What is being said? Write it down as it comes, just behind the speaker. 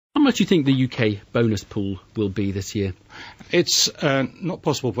much do you think the UK bonus pool will be this year? It's not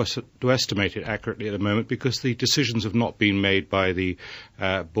possible for us to estimate it accurately at the moment because the decisions have not been made by the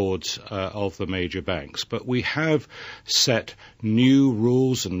boards of the major banks. But we have set new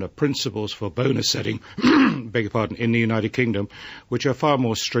rules and principles for bonus setting, beg your pardon, in the United Kingdom, which are far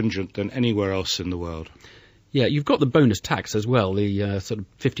more stringent than anywhere else in the world. Yeah, you've got the bonus tax as well, the sort of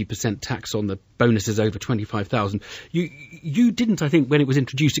 50% tax on the bonuses over 25,000. You didn't, I think, when it was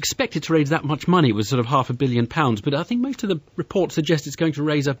introduced, expect it to raise that much money. It was sort of £500 million, but I think most of the reports suggest it's going to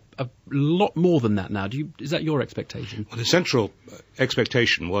raise a lot more than that now. Is that your expectation? Well, the central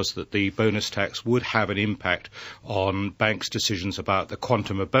expectation was that the bonus tax would have an impact on banks' decisions about the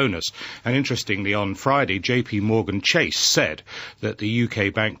quantum of bonus. And interestingly, on Friday, JP Morgan Chase said that the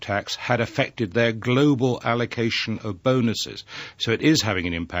UK bank tax had affected their global allocation of bonuses. So it is having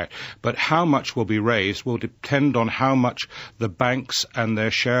an impact. But how much will be raised will depend on how much the banks and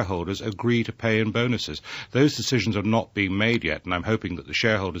their shareholders agree to pay in bonuses. Those decisions have not been made yet, and I'm hoping that the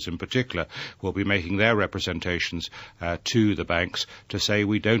shareholders in particular will be making their representations to the banks to say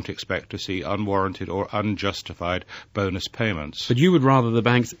we don't expect to see unwarranted or unjustified bonus payments. But you would rather the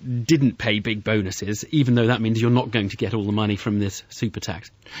banks didn't pay big bonuses, even though that means you're not going to get all the money from this super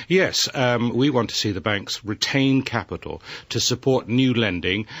tax? Yes, we want to see the banks retain capital to support new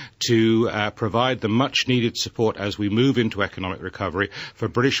lending, to provide the much-needed support as we move into economic recovery for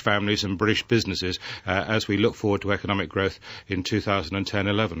British families and British businesses as we look forward to economic growth in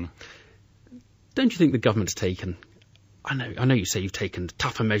 2010-11. Don't you think the government's taken... I know you say you've taken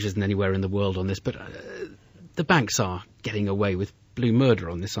tougher measures than anywhere in the world on this, but the banks are getting away with blue murder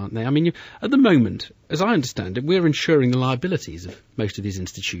on this, aren't they? I mean, at the moment, as I understand it, we're insuring the liabilities of most of these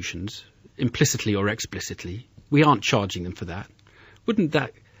institutions, implicitly or explicitly. We aren't charging them for that. Wouldn't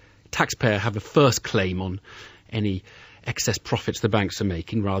that taxpayer have a first claim on any excess profits the banks are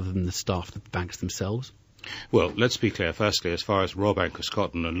making rather than the staff of the banks themselves? Well, let's be clear. Firstly, as far as Royal Bank of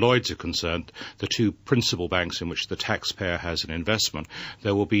Scotland and Lloyds are concerned, the two principal banks in which the taxpayer has an investment,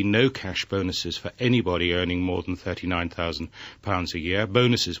 there will be no cash bonuses for anybody earning more than £39,000 a year.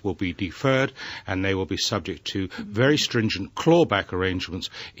 Bonuses will be deferred and they will be subject to very stringent clawback arrangements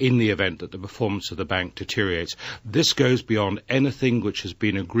in the event that the performance of the bank deteriorates. This goes beyond anything which has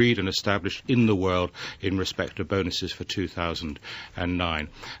been agreed and established in the world in respect of bonuses for 2009.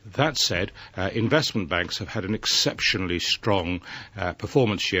 That said, investment banks have had an exceptionally strong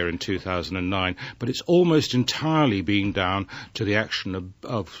performance year in 2009, but it's almost entirely been down to the action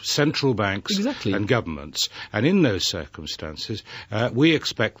of central banks and governments. And in those circumstances, we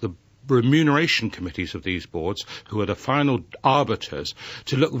expect the remuneration committees of these boards, who are the final arbiters,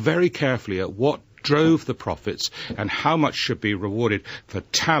 to look very carefully at what drove the profits and how much should be rewarded for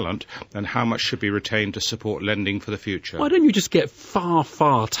talent and how much should be retained to support lending for the future. Why don't you just get far,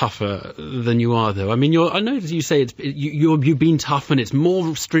 far tougher than you are, though? I mean, I know that you say you've been tough and it's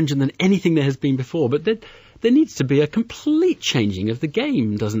more stringent than anything there has been before, but there needs to be a complete changing of the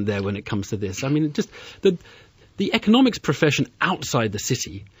game, doesn't there, when it comes to this? I mean, just the economics profession outside the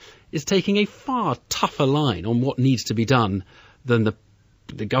city is taking a far tougher line on what needs to be done than the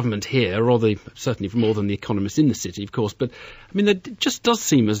government here, or certainly more than the economists in the city, of course. But, I mean, it just does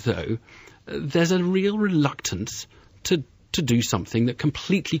seem as though there's a real reluctance to do something that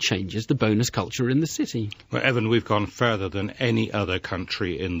completely changes the bonus culture in the city. Well, Evan, we've gone further than any other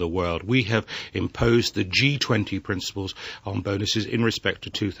country in the world. We have imposed the G20 principles on bonuses in respect to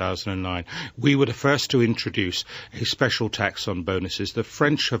 2009. We were the first to introduce a special tax on bonuses. The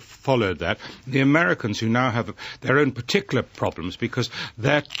French have followed that. The Americans, who now have their own particular problems because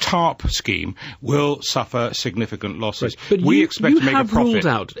their TARP scheme will suffer significant losses. Right. But we expect to make a profit. You have ruled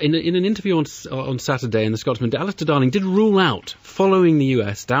out, in an interview on Saturday in the Scotsman, Alistair Darling did rule out following the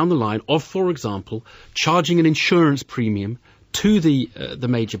US down the line of, for example, charging an insurance premium to the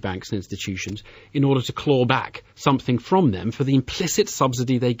major banks and institutions in order to claw back something from them for the implicit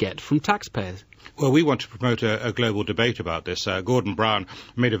subsidy they get from taxpayers. Well, we want to promote a global debate about this. Gordon Brown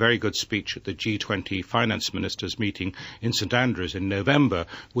made a very good speech at the G20 finance ministers meeting in St Andrews in November,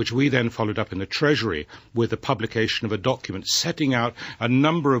 which we then followed up in the Treasury with the publication of a document setting out a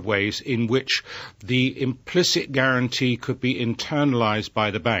number of ways in which the implicit guarantee could be internalised by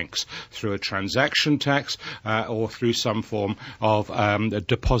the banks through a transaction tax or through some form of a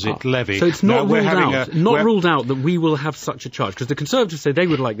deposit levy. So it's not ruled out that we will have such a charge, because the Conservatives say they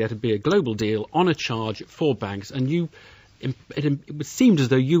would like there to be a global deal on a charge for banks, and you it seemed as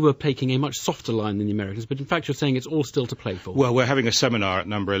though you were taking a much softer line than the Americans, but in fact you're saying it's all still to play for. Well, we're having a seminar at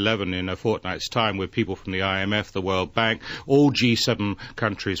number 11 in a fortnight's time with people from the IMF, the World Bank. All G7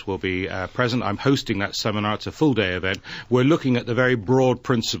 countries will be present. I'm hosting that seminar. It's a full-day event. We're looking at the very broad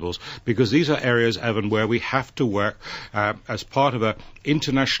principles, because these are areas, Evan, where we have to work as part of an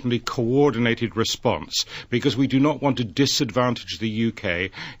internationally coordinated response, because we do not want to disadvantage the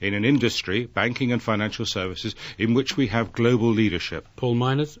UK in an industry, banking and financial services, in which we have global leadership. Paul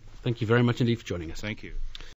Myners, thank you very much indeed for joining us. Thank you.